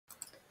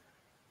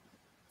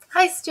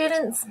Hi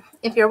students,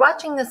 if you're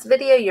watching this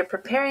video, you're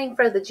preparing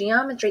for the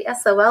geometry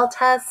SOL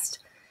test.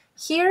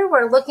 Here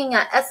we're looking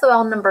at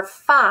SOL number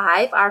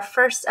 5, our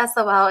first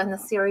SOL in the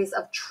series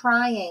of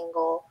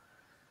triangle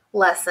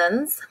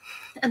lessons.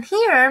 And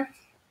here,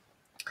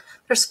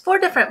 there's 4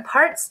 different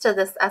parts to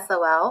this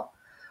SOL.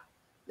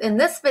 In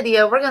this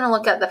video, we're going to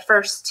look at the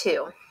first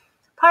 2.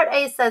 Part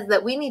A says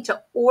that we need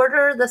to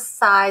order the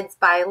sides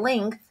by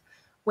length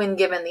when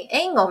given the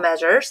angle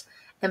measures.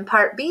 And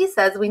part B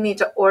says we need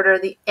to order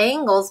the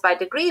angles by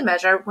degree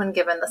measure when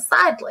given the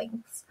side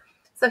lengths.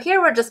 So here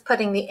we're just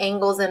putting the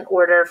angles in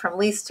order from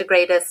least to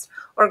greatest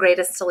or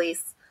greatest to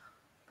least,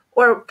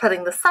 or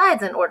putting the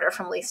sides in order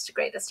from least to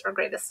greatest or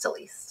greatest to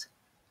least.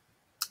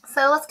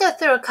 So let's go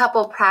through a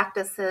couple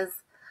practices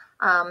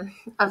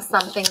of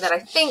something that I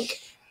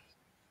think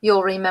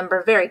you'll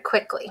remember very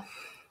quickly.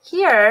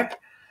 Here,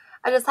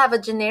 I just have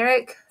a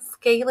generic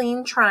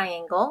scalene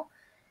triangle.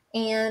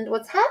 And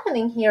what's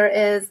happening here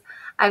is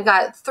I've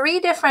got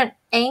 3 different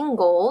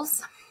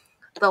angles,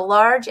 the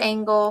large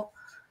angle,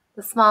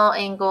 the small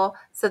angle.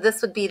 So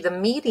this would be the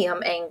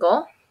medium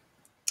angle.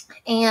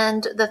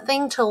 And the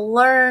thing to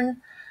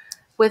learn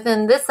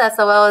within this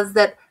SOL is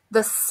that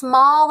the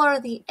smaller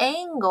the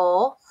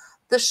angle,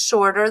 the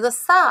shorter the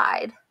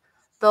side.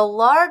 The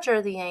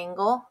larger the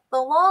angle,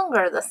 the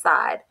longer the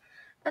side.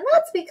 And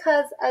that's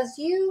because as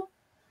you,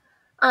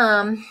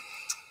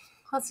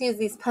 let's use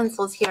these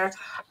pencils here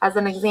as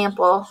an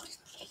example.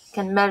 You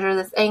can measure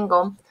this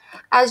angle.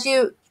 As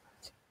you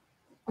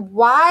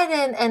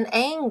widen an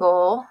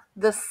angle,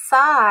 the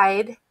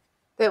side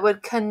that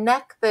would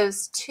connect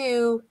those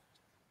 2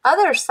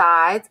 other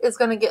sides is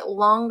going to get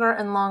longer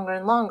and longer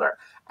and longer.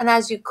 And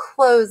as you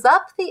close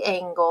up the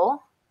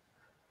angle,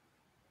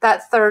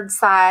 that third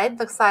side,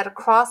 the side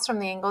across from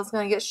the angle, is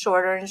going to get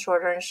shorter and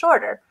shorter and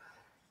shorter.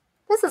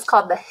 This is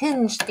called the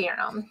hinge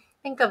theorem.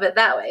 Think of it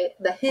that way,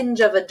 the hinge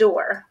of a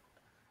door.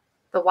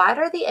 The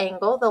wider the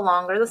angle, the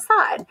longer the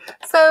side.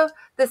 So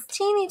this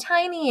teeny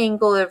tiny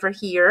angle over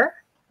here,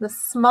 the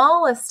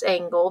smallest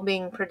angle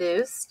being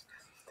produced,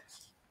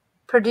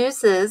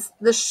 produces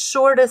the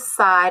shortest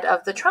side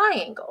of the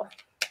triangle.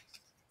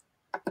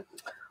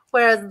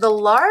 Whereas the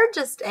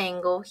largest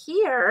angle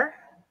here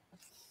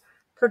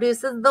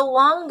produces the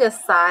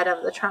longest side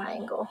of the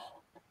triangle.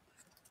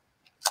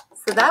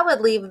 So that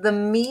would leave the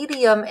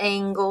medium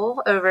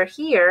angle over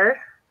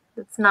here,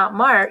 that's not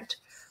marked,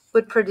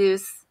 would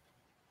produce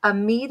a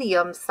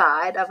medium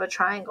side of a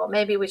triangle.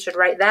 Maybe we should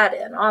write that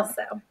in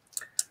also.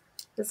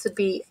 This would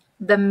be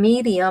the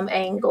medium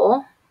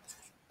angle.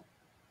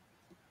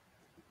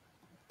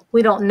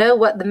 We don't know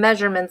what the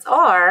measurements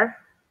are,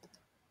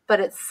 but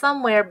it's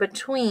somewhere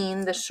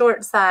between the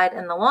short side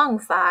and the long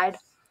side.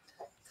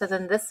 So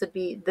then this would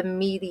be the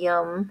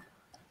medium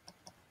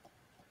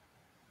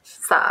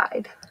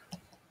side.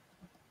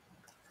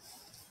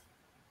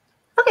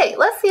 Okay,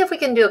 let's see if we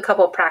can do a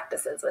couple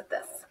practices with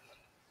this.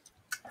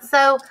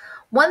 So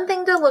one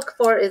thing to look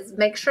for is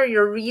make sure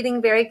you're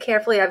reading very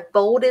carefully. I've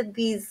bolded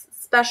these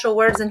special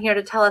words in here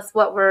to tell us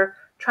what we're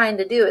trying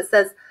to do. It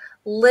says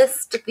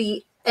list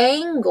the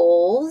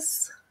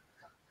angles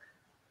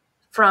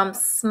from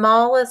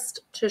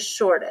smallest to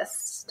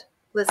shortest.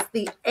 List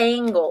the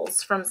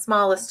angles from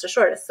smallest to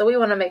shortest. So we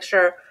want to make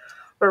sure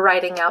we're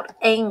writing out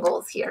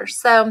angles here.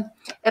 So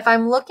if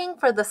I'm looking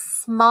for the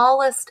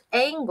smallest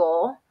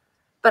angle,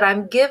 but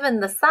I'm given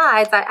the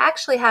sides, I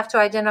actually have to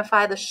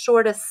identify the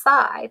shortest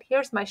side.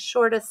 Here's my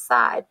shortest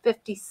side,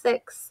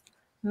 56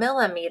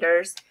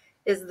 millimeters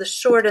is the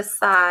shortest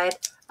side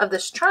of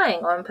this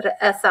triangle. I'm going to put an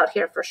S out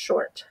here for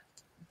short.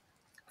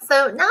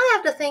 So now I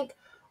have to think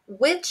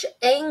which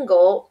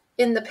angle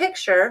in the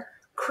picture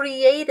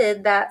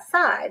created that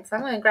side. So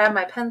I'm going to grab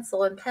my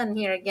pencil and pen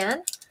here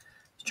again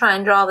to try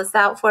and draw this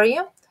out for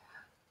you.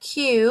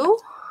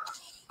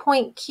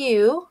 Point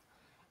Q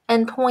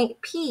and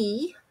point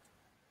P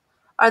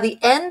are the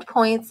end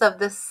points of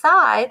this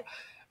side,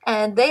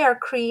 and they are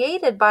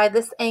created by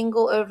this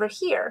angle over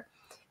here.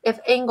 If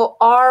angle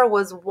R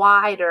was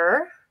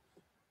wider,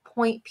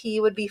 point P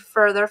would be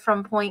further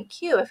from point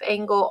Q. If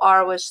angle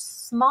R was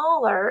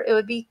smaller, it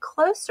would be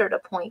closer to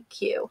point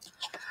Q.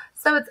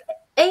 So it's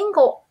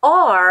angle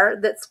R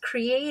that's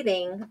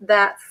creating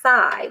that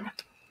side.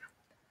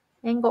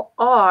 Angle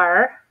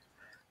R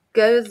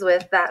goes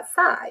with that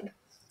side.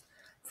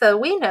 So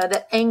we know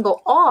that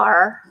angle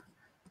R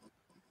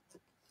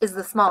is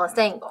the smallest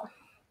angle.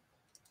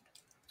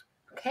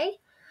 Okay,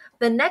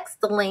 the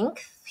next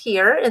length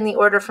here in the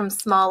order from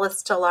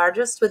smallest to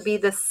largest would be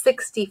the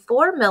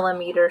 64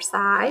 millimeter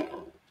side.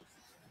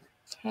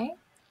 Okay,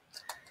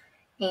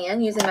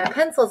 and using my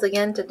pencils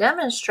again to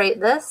demonstrate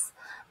this,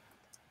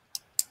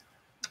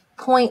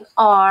 point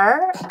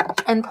R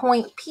and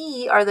point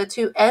P are the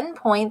 2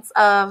 endpoints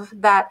of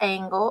that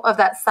angle, of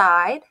that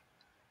side,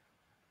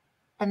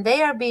 and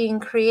they are being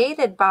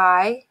created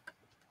by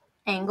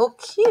angle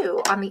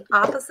Q on the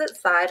opposite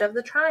side of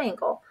the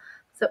triangle.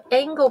 So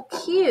angle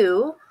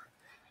Q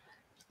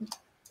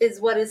is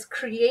what is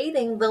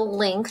creating the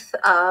length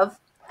of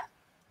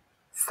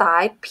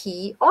side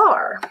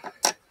PR.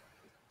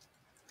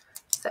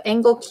 So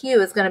angle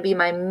Q is going to be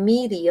my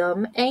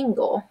medium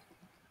angle.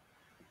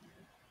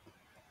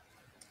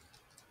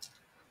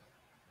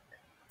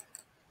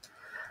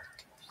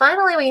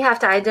 Finally, we have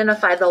to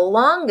identify the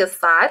longest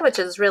side, which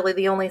is really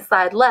the only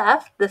side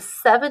left, the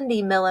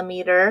 70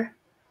 millimeter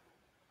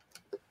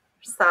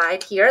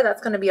side here.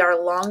 That's going to be our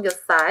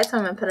longest side, so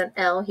I'm going to put an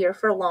L here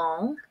for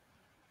long.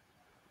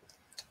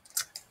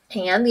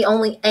 And the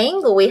only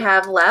angle we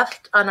have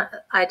left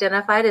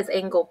unidentified is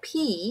angle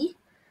P.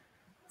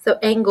 So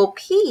angle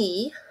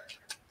P,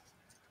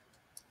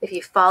 if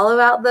you follow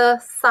out the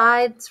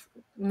sides,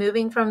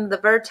 moving from the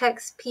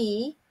vertex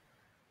P,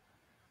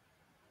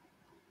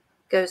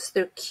 goes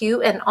through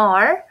Q and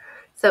R.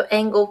 So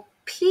angle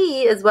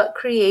P is what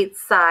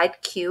creates side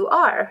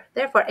QR.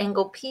 Therefore,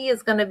 angle P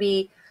is going to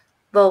be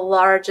the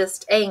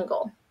largest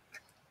angle.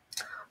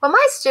 What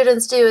my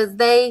students do is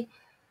they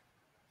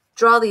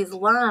draw these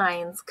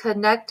lines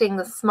connecting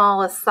the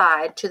smallest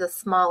side to the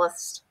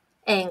smallest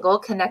angle,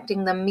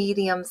 connecting the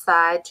medium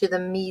side to the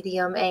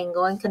medium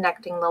angle, and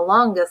connecting the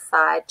longest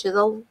side to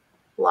the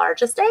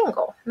largest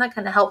angle. And that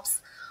kind of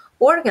helps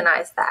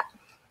organize that.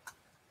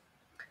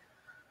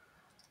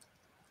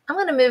 I'm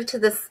going to move to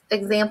this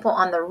example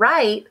on the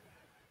right.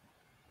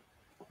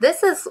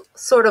 This is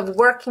sort of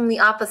working the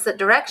opposite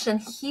direction.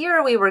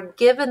 Here we were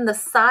given the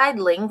side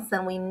lengths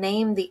and we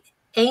named the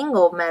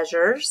angle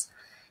measures.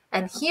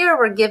 And here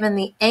we're given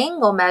the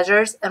angle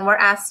measures and we're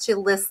asked to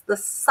list the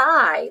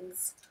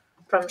sides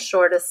from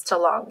shortest to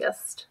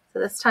longest. So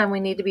this time we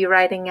need to be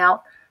writing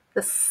out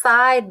the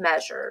side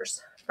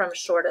measures from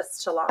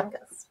shortest to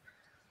longest.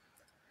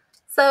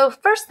 So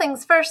first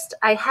things first,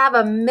 I have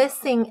a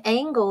missing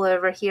angle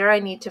over here I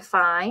need to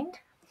find.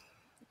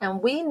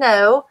 And we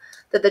know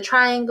that the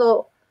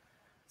triangle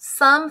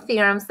sum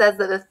theorem says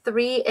that the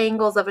three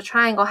angles of a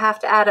triangle have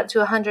to add up to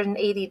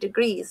 180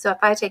 degrees. So if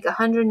I take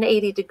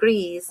 180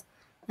 degrees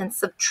and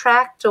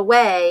subtract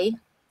away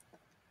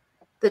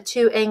the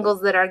two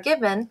angles that are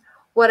given,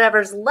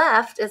 whatever's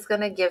left is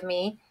going to give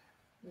me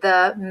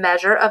the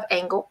measure of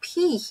angle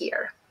P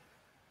here.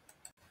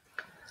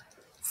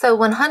 So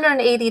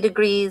 180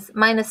 degrees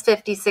minus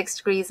 56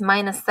 degrees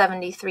minus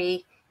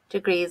 73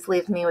 degrees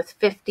leaves me with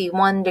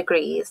 51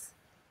 degrees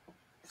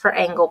for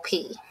angle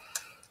P.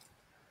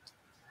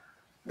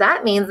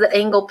 That means that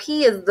angle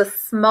P is the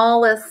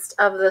smallest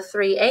of the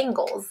three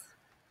angles.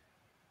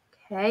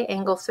 Okay,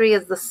 angle 3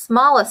 is the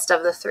smallest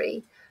of the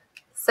three.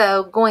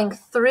 So going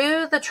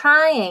through the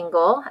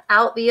triangle,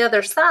 out the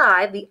other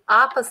side, the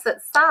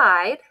opposite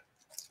side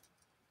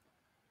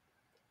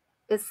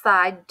is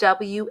side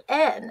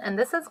WN, and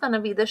this is going to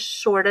be the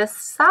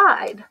shortest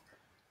side.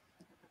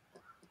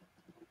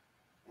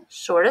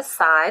 Shortest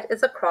side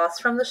is across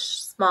from the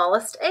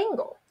smallest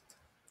angle.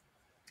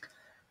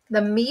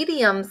 The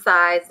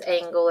medium-sized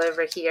angle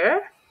over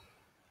here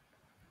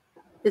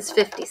is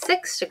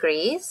 56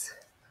 degrees.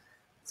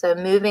 So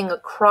moving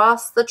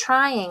across the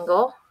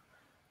triangle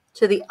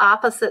to the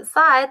opposite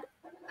side,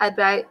 I'd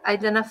be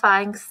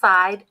identifying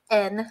side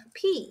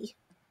NP.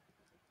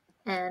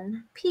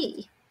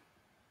 NP.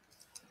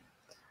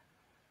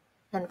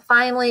 And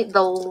finally,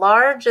 the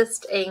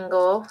largest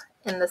angle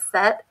in the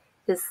set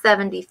is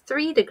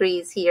 73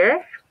 degrees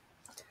here.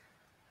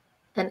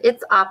 And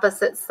its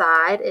opposite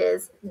side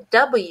is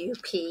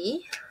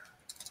WP.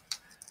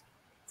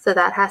 So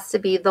that has to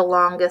be the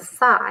longest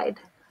side,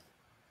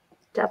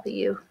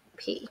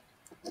 WP.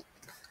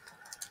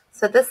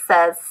 So this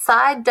says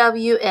side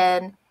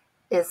WN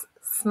is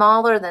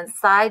smaller than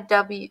side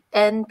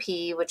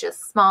WNP, which is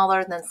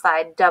smaller than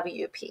side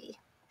WP.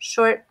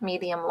 Short,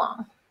 medium,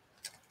 long.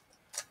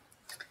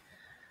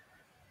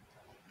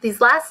 These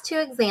last two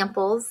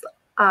examples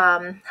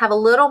have a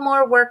little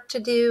more work to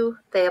do.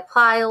 They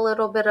apply a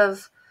little bit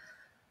of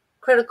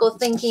critical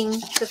thinking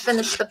to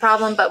finish the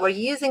problem, but we're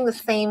using the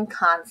same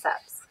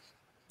concepts.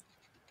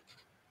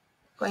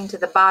 Going to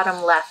the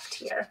bottom left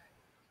here.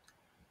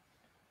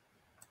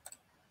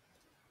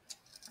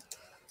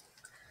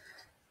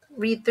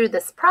 Read through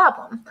this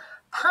problem.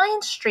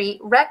 Pine Street,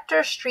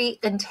 Rector Street,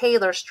 and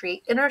Taylor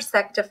Street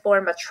intersect to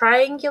form a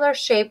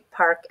triangular-shaped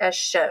park as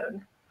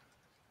shown.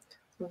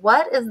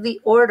 What is the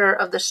order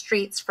of the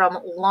streets from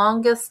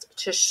longest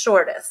to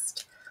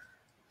shortest?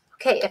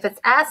 Okay, if it's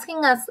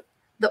asking us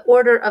the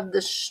order of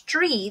the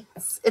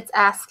streets, it's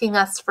asking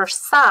us for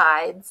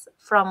sides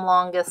from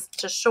longest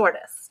to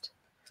shortest.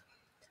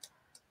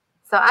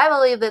 So I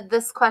believe that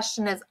this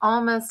question is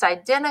almost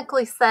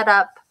identically set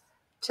up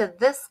to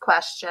this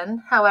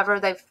question. However,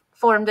 they've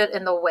formed it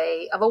in the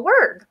way of a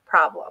word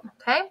problem,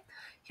 okay?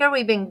 Here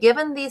we've been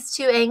given these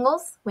two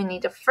angles. We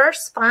need to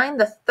first find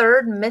the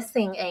third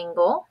missing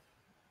angle.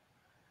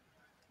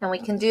 And we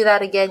can do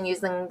that again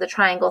using the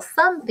triangle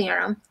sum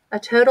theorem. A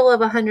total of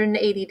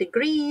 180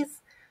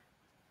 degrees.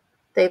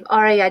 They've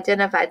already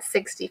identified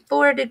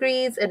 64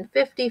 degrees and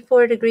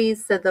 54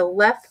 degrees, so the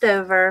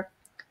leftover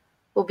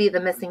will be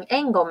the missing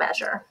angle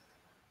measure.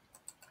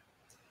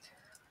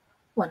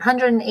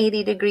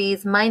 180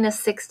 degrees minus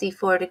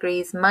 64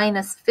 degrees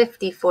minus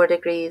 54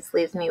 degrees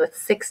leaves me with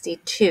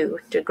 62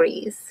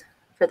 degrees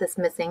for this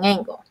missing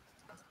angle.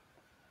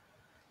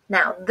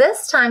 Now,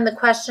 this time the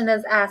question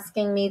is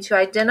asking me to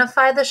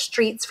identify the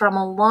streets from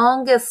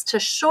longest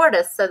to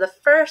shortest. So the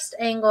first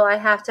angle I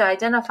have to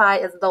identify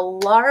is the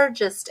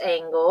largest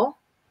angle.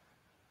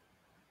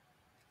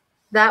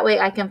 That way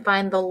I can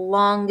find the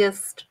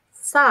longest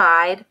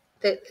side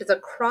that is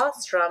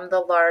across from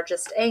the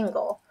largest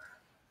angle.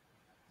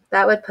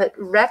 That would put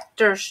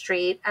Rector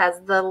Street as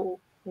the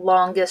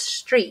longest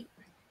street.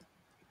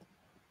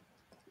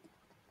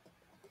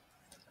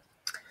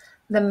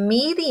 The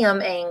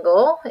medium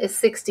angle is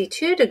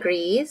 62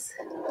 degrees,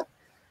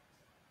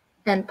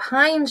 and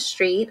Pine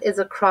Street is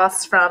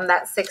across from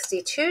that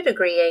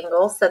 62-degree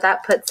angle, so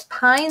that puts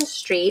Pine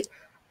Street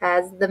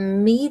as the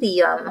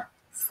medium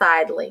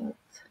side length.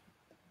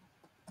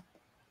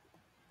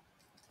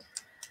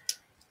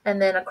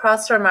 And then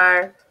across from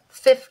our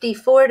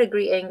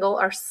 54-degree angle,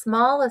 our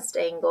smallest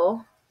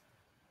angle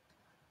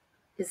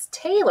is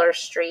Taylor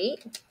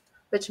Street,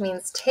 which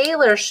means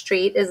Taylor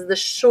Street is the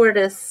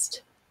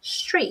shortest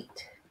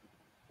street.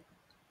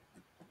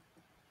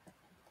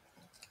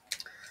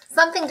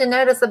 Something to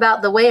notice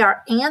about the way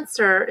our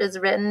answer is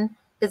written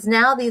is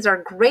now these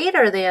are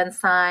greater than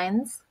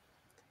signs,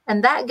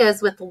 and that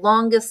goes with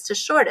longest to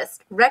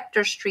shortest.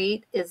 Rector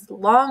Street is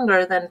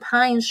longer than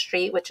Pine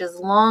Street, which is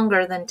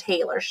longer than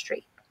Taylor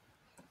Street.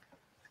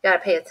 Got to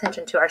pay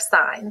attention to our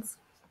signs.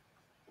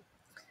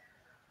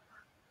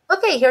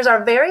 Okay, here's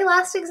our very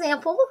last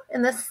example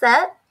in this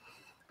set.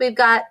 We've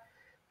got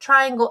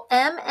triangle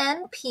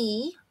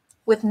MNP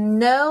with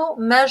no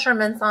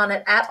measurements on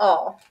it at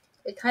all.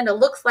 It kind of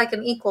looks like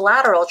an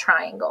equilateral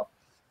triangle.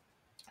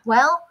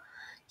 Well,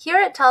 here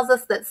it tells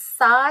us that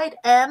side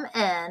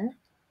MN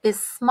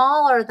is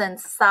smaller than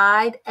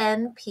side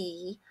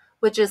NP,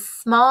 which is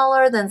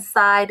smaller than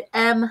side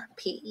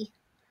MP.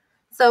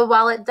 So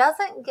while it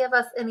doesn't give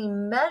us any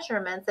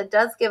measurements, it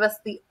does give us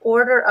the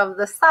order of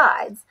the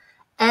sides.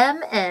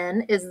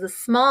 MN is the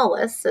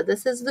smallest, so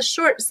this is the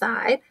short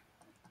side.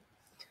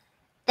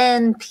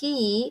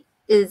 NP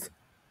is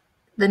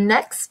the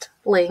next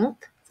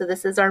length, so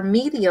this is our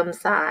medium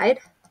side.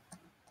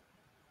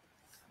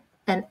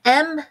 And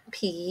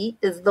MP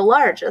is the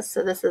largest,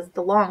 so this is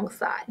the long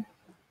side.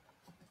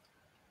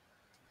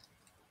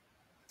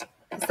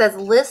 It says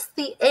list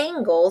the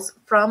angles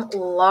from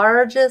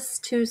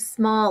largest to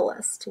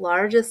smallest.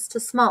 Largest to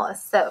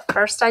smallest. So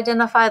first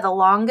identify the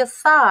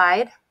longest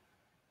side.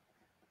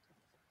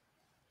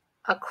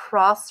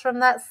 Across from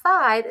that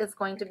side is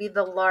going to be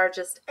the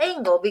largest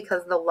angle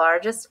because the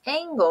largest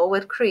angle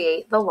would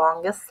create the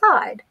longest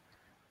side.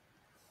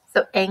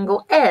 So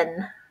angle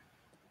N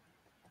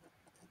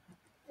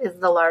is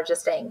the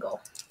largest angle.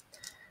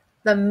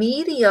 The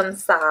medium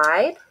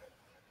side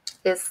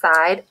is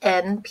side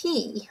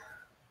NP.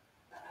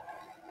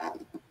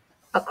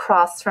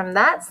 Across from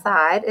that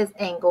side is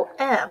angle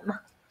M.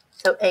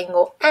 So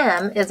angle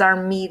M is our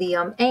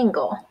medium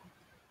angle.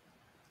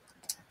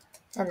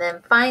 And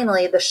then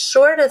finally, the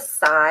shortest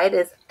side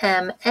is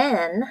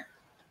MN.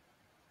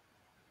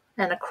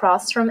 And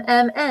across from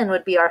MN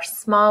would be our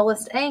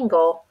smallest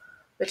angle,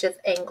 which is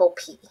angle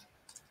P.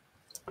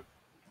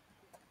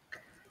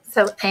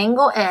 So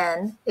angle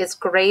N is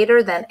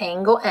greater than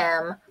angle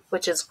M,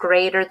 which is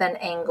greater than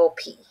angle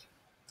P.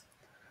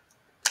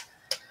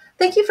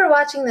 Thank you for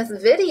watching this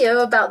video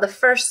about the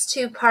first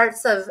two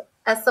parts of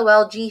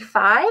SOL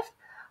G5,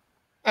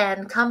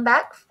 and come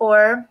back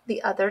for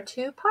the other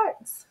two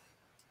parts.